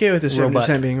 I'm okay with the 70%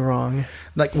 robot. being wrong.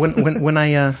 Like when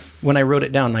I wrote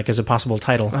it down, like as a possible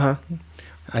title. Uh-huh.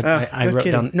 I no wrote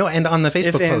kidding. down and on the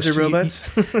Facebook If ands post, or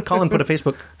robots? Colin put a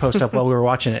Facebook post up while we were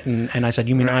watching it, and I said,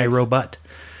 "You mean I robot?"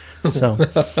 So,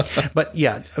 but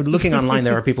yeah, looking online,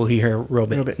 there are people who hear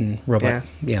robot and robot.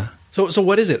 Yeah. So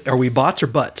what is it? Are we bots or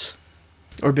butts?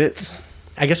 Or bits.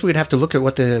 I guess we'd have to look at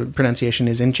what the pronunciation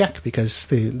is in Czech because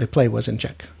the play was in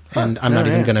Czech, and I'm not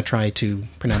even going to try to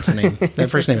pronounce the name. The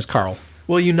first name is Carl.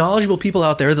 Well, you knowledgeable people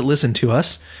out there that listen to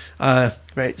us,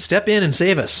 Right. step in and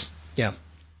save us. Yeah.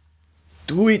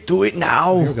 Do it There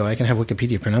now. we go. I can have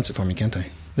Wikipedia pronounce it for me, can't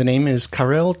I? The name is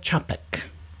Karel Čapek.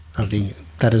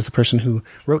 That is the person who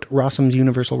wrote Rossum's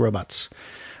Universal Robots.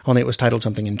 Only it was titled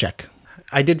something in Czech.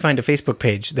 I did find a Facebook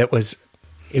page that was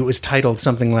titled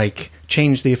something like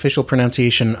 "Change the official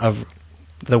pronunciation of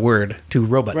the word to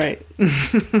robot." Right.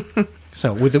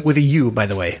 So with a U, by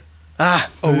the way.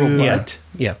 Robot.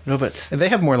 Yeah. Robots. And they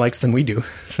have more likes than we do.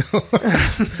 So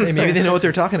Hey, maybe they know what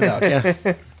they're talking about. yeah.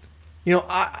 You know,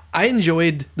 I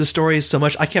enjoyed the stories so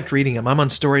much. I kept reading them. I'm on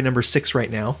story number 6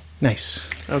 right now. Nice.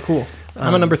 Oh, cool.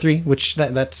 I'm on number 3, which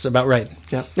that's about right.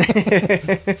 Yep.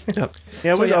 Yep.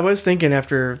 Yeah, I was thinking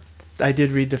after I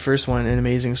did read the first one in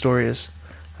Amazing Stories,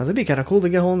 that'd be kind of cool to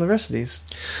get hold of the rest of these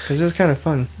because it was kind of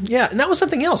fun. Yeah, and that was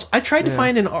something else. I tried to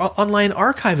find an online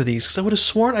archive of these because I would have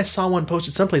sworn I saw one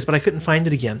posted someplace, but I couldn't find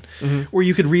it again, where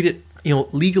you could read it,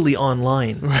 legally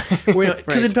online.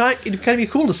 Because it'd kind of be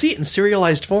cool to see it in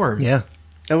serialized form. Yeah.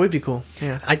 That would be cool.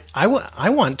 Yeah. I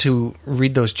want to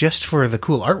read those just for the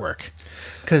cool artwork.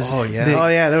 Because Oh,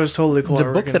 yeah. That was totally cool. the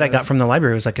book that I got from the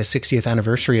library was like a 60th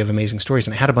anniversary of Amazing Stories,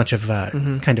 and it had a bunch of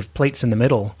kind of plates in the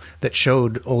middle that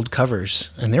showed old covers,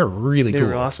 and they're really cool.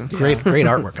 were awesome. Great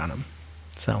artwork on them.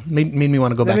 So made me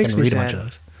want to go That back and makes me read a bunch sad. of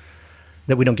those.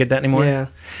 That we don't get that anymore. Yeah.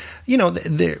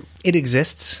 It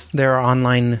exists. There are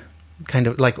online kind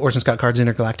of like Orson Scott Card's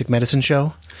Intergalactic Medicine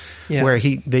Show, Yeah. where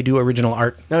they do original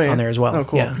art on there as well. Oh,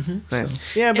 cool. Yeah. Nice. So-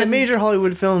 Yeah, but And- major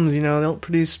Hollywood films, they don't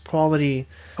produce quality.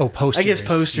 Oh, posters. I guess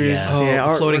posters. Yeah. Oh,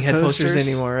 yeah, floating artwork head posters.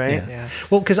 anymore, right? Yeah.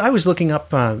 Well, because I was looking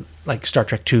up like Star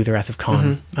Trek II: The Wrath of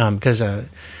Khan, because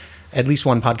at least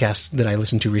one podcast that I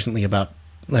listened to recently about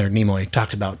Leonard Nimoy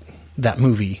talked about that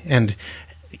movie, and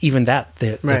even that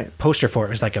the Right. poster for it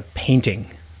was like a painting,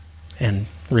 and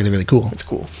really, really cool. It's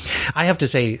cool. I have to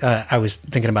say, I was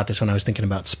thinking about this when I was thinking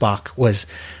about Spock. Was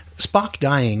Spock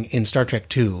dying in Star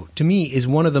Trek II to me is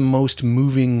one of the most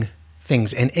moving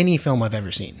things in any film I've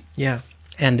ever seen. Yeah.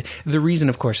 And the reason,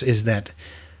 of course, is that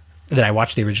I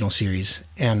watched the original series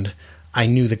and I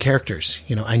knew the characters.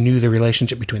 I knew the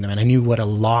relationship between them, and I knew what a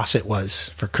loss it was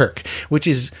for Kirk, which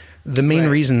is the main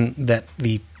reason that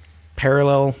the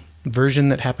parallel version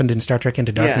that happened in Star Trek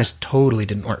Into Darkness totally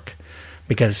didn't work,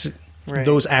 because Right.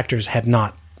 those actors had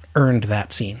not earned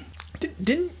that scene.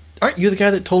 Aren't you the guy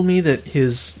that told me that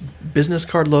his business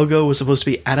card logo was supposed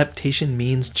to be adaptation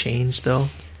means change, though?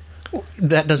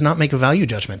 That does not make a value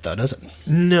judgment, though, does it?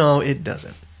 No, it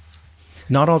doesn't.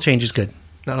 Not all change is good.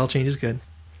 Not all change is good.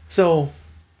 So,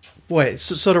 boy,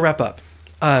 so to wrap up,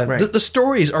 Right. the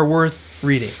stories are worth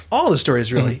reading. All the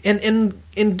stories, really. And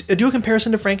do a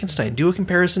comparison to Frankenstein. Do a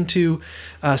comparison to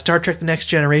Star Trek The Next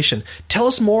Generation. Tell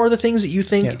us more of the things that you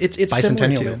think Yeah. it's similar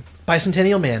Bicentennial to. Man.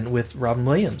 Bicentennial Man with Robin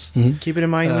Williams. Keep it in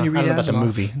mind when you I read don't know about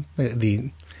the Asimov.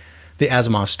 movie. The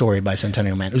Asimov story by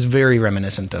Centennial Man. It was very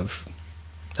reminiscent of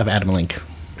Adam Link.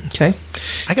 Okay.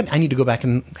 I need to go back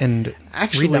and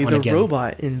Actually, read that one the again.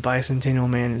 robot in Bicentennial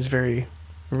Man is very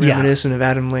reminiscent of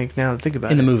Adam Link. Now that I think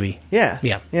about in it, the movie. yeah,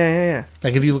 Yeah. yeah.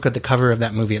 Like if you look at the cover of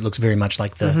that movie, it looks very much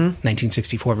like the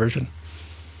 1964 version.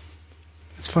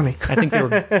 It's funny. I think they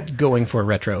were going for a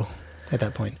retro at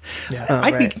that point. Yeah.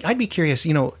 I'd be curious.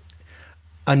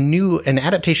 An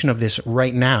adaptation of this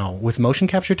right now with motion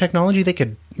capture technology, they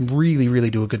could really, really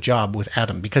do a good job with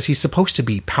Adam because he's supposed to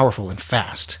be powerful and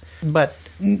fast. But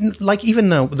like even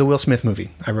the Will Smith movie,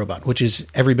 iRobot, which is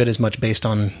every bit as much based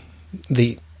on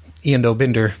the Ian Doe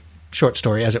Binder short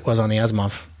story as it was on the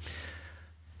Asimov.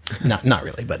 Not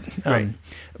really, but Right.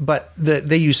 but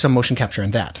they used some motion capture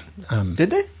in that. Did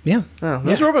they? Yeah, Oh,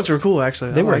 those robots were cool.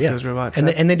 Actually, they I were. liked Yeah, those robots.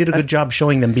 and they did a good job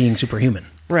showing them being superhuman.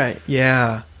 Right.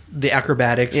 Yeah. The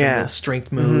acrobatics Yeah. and the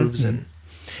strength moves and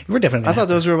We're definitely. I thought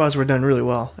those robots were done really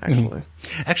well. Actually,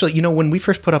 Actually, when we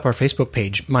first put up our Facebook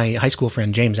page, my high school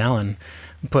friend James Allen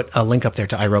put a link up there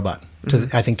to iRobot,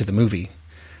 I think to the movie,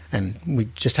 and we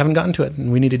just haven't gotten to it,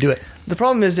 and we need to do it. the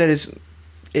problem is that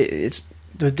it's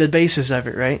the basis of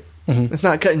it, right? It's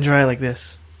not cut and dry like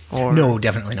this. Or No,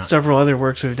 definitely not. several other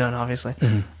works we've done, obviously.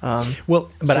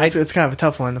 Well, but So it's kind of a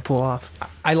tough one to pull off.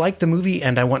 I like the movie,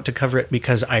 and I want to cover it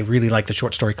because I really like the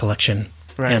short story collection.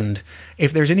 Right. And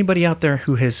if there's anybody out there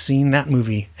who has seen that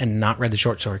movie and not read the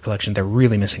short story collection, they're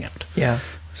really missing out. yeah.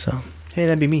 So, Hey,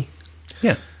 that'd be me.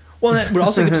 yeah. Well, that would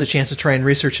also give us a chance to try and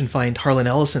research and find Harlan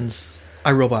Ellison's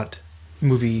iRobot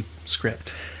movie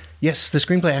script. Yes, the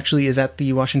screenplay actually is at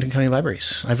the Washington County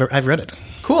Libraries. I've read it.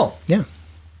 Cool. Yeah.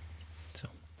 So,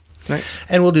 Nice.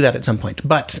 and we'll do that at some point.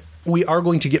 But we are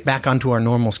going to get back onto our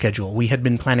normal schedule. We had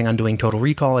been planning on doing Total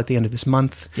Recall at the end of this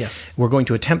month. Yes. We're going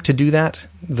to attempt to do that,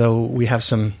 though we have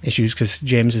some issues because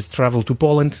James has traveled to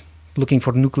Poland looking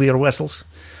for nuclear vessels.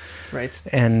 Right.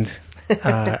 And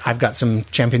I've got some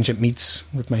championship meets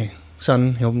with my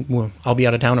son. I'll be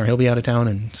out of town or he'll be out of town.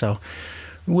 And so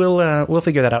we'll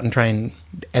figure that out and try and,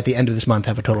 at the end of this month,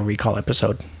 have a Total Recall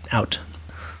episode out.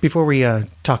 Before we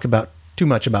talk about too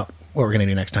much about what we're going to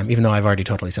do next time, even though I've already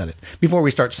totally said it. Before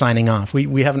we start signing off,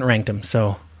 we haven't ranked them,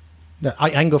 so I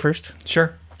can go first.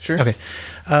 Sure. Okay.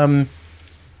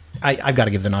 I've got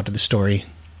to give the nod to the story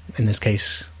in this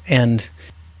case. And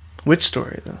Which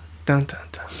story though? Dun dun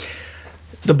dun.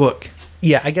 The book.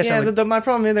 yeah, I guess I Yeah, would, my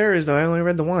problem there is though I only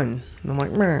read the one. And I'm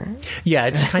like, meh. yeah,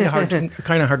 it's kind of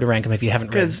hard to rank them if you haven't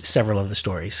read 'Cause- several of the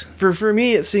stories. For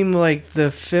me, it seemed like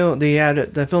the film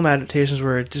adaptations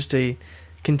were just a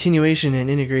continuation and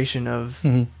integration of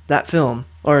that film,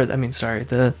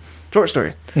 the short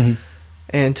story,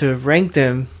 and to rank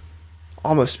them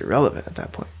almost irrelevant at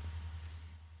that point.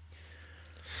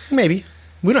 Maybe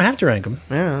we don't have to rank them.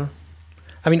 Yeah,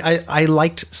 I mean, I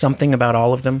liked something about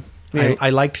all of them. Yeah. I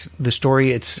liked the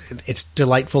story. It's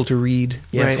delightful to read.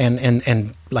 Yes. Right.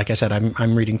 And like I said,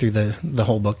 I'm reading through the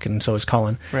whole book, and so is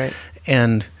Colin. right.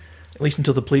 And At least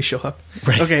until the police show up.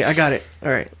 right, Okay, I got it. All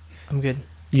right, I'm good.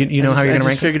 you know how you're I going to just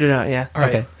rank them? figured it out. Yeah, All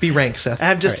right. Okay. Be ranked, Seth. I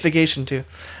have justification too.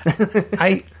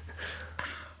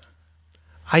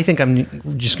 I think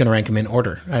I'm just going to rank them in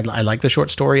order. I like the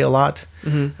short story a lot.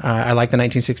 I like the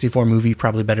 1964 movie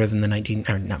probably better than the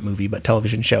not movie, but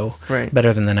television show. Right.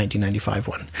 Better than the 1995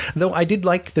 one. Though I did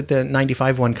like that the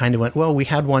 95 one kind of went, well, we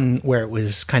had one where it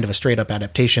was kind of a straight up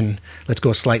adaptation. Let's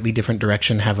go a slightly different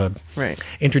direction. Right.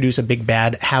 Introduce a big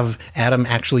bad. Have Adam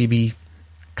actually be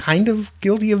kind of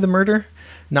guilty of the murder.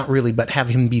 Not really, but have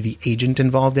him be the agent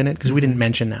involved in it. Because we didn't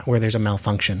mention that where there's a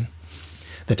malfunction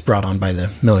that's brought on by the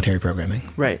military programming.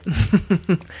 Right.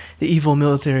 The evil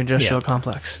military-industrial Yeah.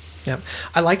 complex. Yeah,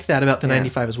 I liked that about the Yeah.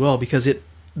 95 as well because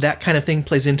that kind of thing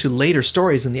plays into later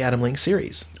stories in the Adam Link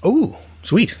series. Oh,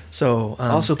 sweet. So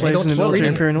Also plays don't in the spoil military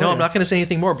anything. paranoia. No, I'm not going to say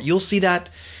anything more, but you'll see that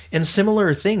in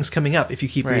similar things coming up if you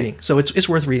keep Right. reading. So it's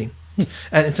worth reading.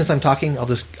 And since I'm talking, I'll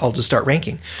just start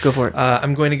ranking. Go for it.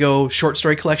 I'm going to go short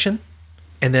story collection,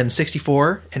 and then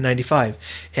 64 and 95.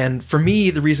 And for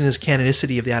me, the reason is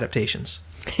canonicity of the adaptations.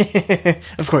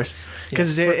 Of course.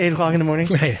 Because it's 8 o'clock in the morning.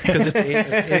 Right. Because it's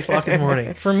 8 o'clock in the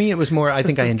morning. For me, it was more. I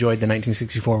think I enjoyed the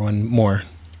 1964 one more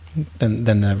than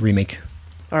the remake.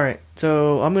 All right.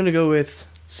 So I'm going to go with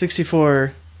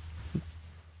 64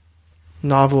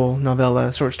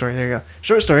 novella, short story. There you go.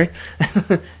 Short story.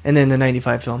 And then the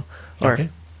 95 film. Or Okay.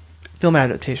 film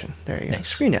adaptation. There you go. Nice.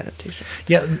 Screen adaptation.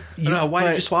 Yeah. Why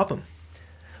did you swap them?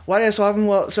 Why did I swap them?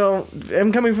 Well, so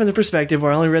I'm coming from the perspective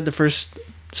where I only read the first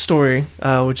story,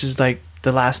 which is like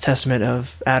the last testament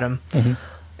of Adam. Mm-hmm.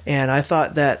 And I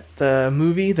thought that the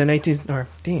movie,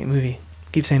 movie.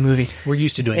 Keep saying movie. We're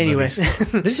used to doing Anyway. movies.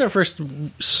 This is our first.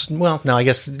 Well, no, I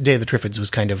guess Day of the Triffids was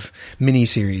kind of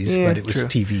mini-series, Yeah, but it was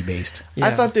true. TV based. Yeah.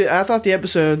 I thought the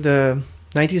episode, the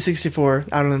 1964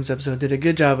 Outer Limits episode, did a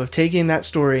good job of taking that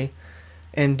story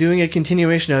and doing a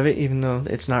continuation of it, even though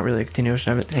it's not really a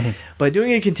continuation of it. Mm-hmm. But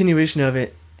doing a continuation of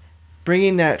it,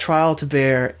 bringing that trial to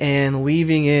bear, and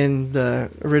weaving in the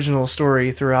original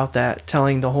story throughout that,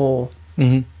 telling the whole,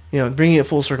 Mm-hmm. bringing it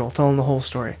full circle, telling the whole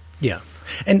story. Yeah,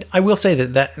 and I will say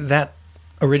that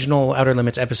original Outer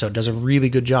Limits episode does a really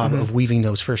good job of weaving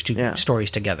those first two Yeah.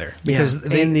 stories together because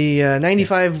And the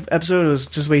 95 episode was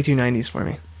just way too 90s for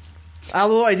me.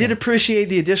 Although I did appreciate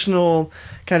the additional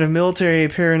kind of military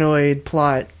paranoid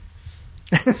plot.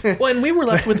 Well, and we were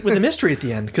left with a mystery at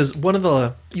the end because one of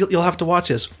the you'll have to watch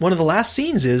this. One of the last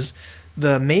scenes is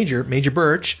the Major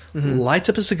Birch lights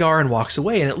up a cigar and walks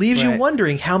away, and it leaves you Right.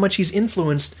 wondering how much he's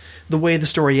influenced the way the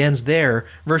story ends there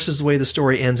versus the way the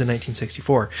story ends in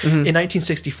 1964. In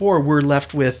 1964, we're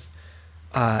left with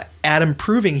Adam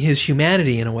proving his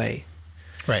humanity in a way.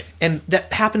 right. And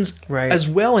that happens Right. as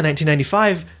well in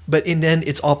 1995, but in the end,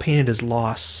 it's all painted as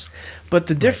loss. But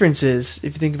the difference is,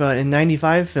 if you think about it, in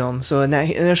 95 film, so in that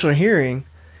initial hearing,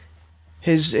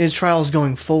 his trial is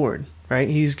going forward, right?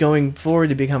 He's going forward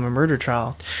to become a murder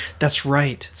trial. That's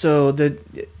right. So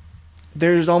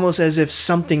there's almost as if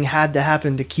something had to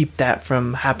happen to keep that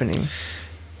from happening,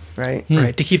 right?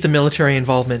 Right. To keep the military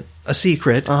involvement a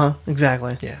secret.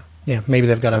 Exactly. Yeah. Yeah, maybe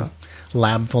they've got a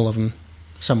lab full of them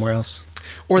somewhere else.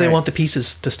 Or they Right. want the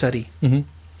pieces to study. To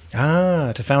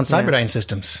found Cyberdyne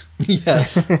systems.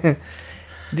 Yes.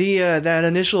 That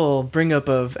initial bring up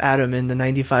of Adam in the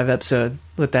 95 episode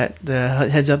with the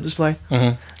heads up display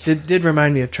did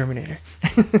remind me of Terminator.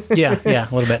 Yeah, a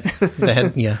little bit. The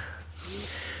head, yeah.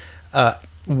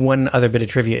 One other bit of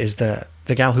trivia is the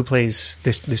gal who plays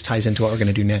this ties into what we're going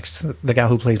to do next. The gal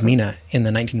who plays Mina in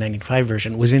the 1995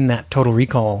 version was in that Total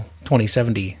Recall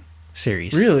 2070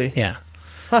 series. Really? Yeah.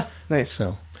 Huh, nice.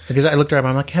 So because I looked her up,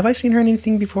 I'm like, have I seen her in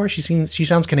anything before? She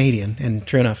sounds Canadian, and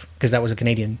true enough, because that was a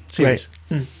Canadian series,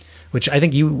 which I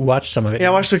think you watched some of it. Yeah,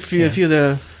 I watched a few of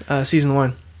the season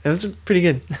 1. It was pretty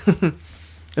good. It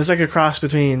was like a cross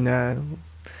between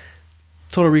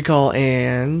Total Recall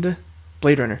and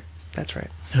Blade Runner. That's right.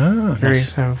 Oh, Very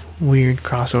nice. kind of weird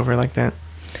crossover like that.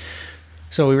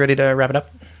 So we ready to wrap it up?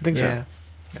 I think Yeah.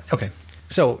 so. Okay.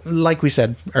 So, like we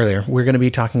said earlier, we're going to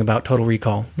be talking about Total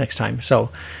Recall next time. So,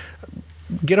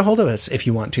 get a hold of us if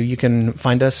you want to. You can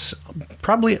find us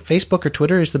probably at Facebook or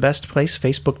Twitter is the best place.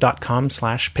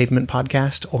 Facebook.com/Pavement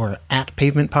Podcast or at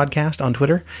Pavement Podcast on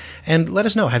Twitter. And let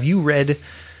us know, have you read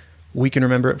We Can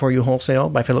Remember It For You Wholesale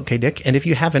by Philip K. Dick? And if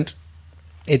you haven't,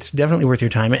 it's definitely worth your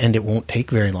time and it won't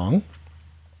take very long.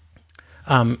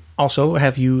 Also,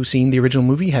 have you seen the original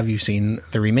movie? Have you seen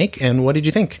the remake? And what did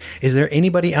you think? Is there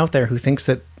anybody out there who thinks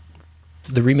that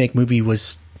the remake movie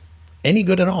was any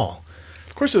good at all?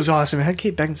 Of course it was awesome. It had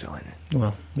Kate Beckinsale in it.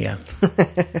 Well, yeah.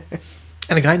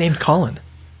 And a guy named Colin.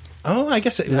 Oh, I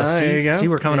guess there you go. see,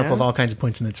 we're coming up Yeah. with all kinds of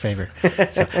points in its favor.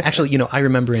 So, actually, I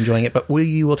remember enjoying it, but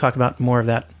we will talk about more of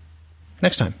that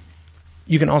next time.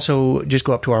 You can also just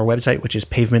go up to our website, which is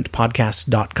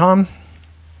pavementpodcast.com,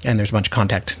 and there's a bunch of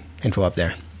contact info up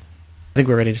there. I think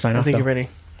we're ready to sign I off. think though. you're ready.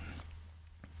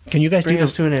 Can you guys Bring do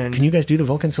us to an end. Can you guys do the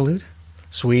Vulcan salute?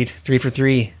 Sweet, 3 for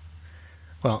 3.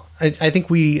 Well, I think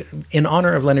we, in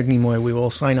honor of Leonard Nimoy, we will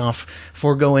sign off,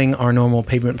 foregoing our normal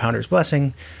Pavement Pounder's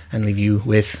blessing, and leave you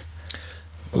with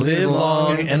Live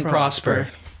long and prosper.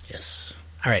 Yes.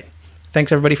 All right.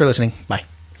 Thanks everybody for listening. Bye.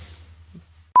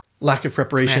 Lack of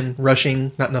preparation,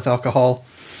 rushing, not enough alcohol.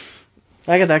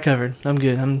 I got that covered. I'm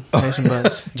good. I'm nice and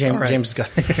buzzed. James, All right. James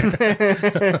has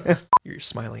got. You're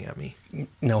smiling at me.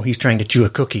 No, he's trying to chew a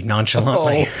cookie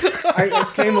nonchalantly. I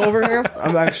came over here.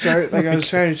 I was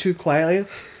trying to chew quietly,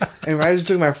 and right as I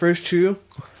took my first chew,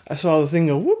 I saw the thing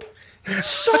go whoop.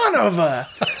 Son of a!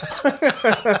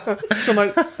 So I'm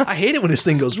like, I hate it when this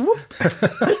thing goes whoop.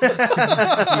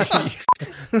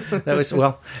 That was,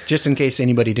 well, just in case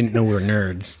anybody didn't know we're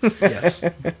nerds. Yes.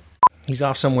 He's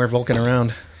off somewhere Vulcan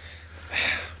around.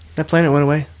 that planet went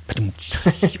away.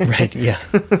 Right, yeah.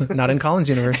 Not in Colin's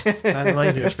universe. Not in my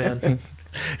universe, man.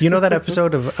 You know that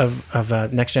episode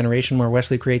of Next Generation where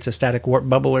Wesley creates a static warp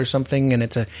bubble or something, and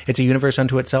it's a universe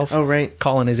unto itself? Oh, right.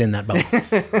 Colin is in that bubble.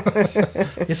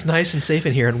 It's nice and safe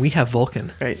in here, and we have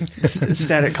Vulcan. Right.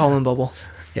 Static Colin bubble.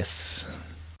 Yes.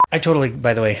 I totally,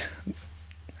 by the way,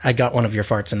 I got one of your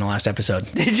farts in the last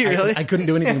episode. Did you really? I couldn't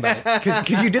do anything about it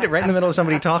because you did it right in the middle of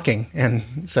somebody talking, and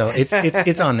so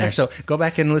it's on there. So go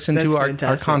back and listen That's to our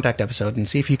fantastic. contact episode and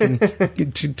see if you can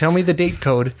tell me the date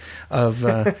code of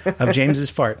James's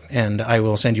fart, and I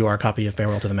will send you our copy of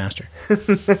Farewell to the Master.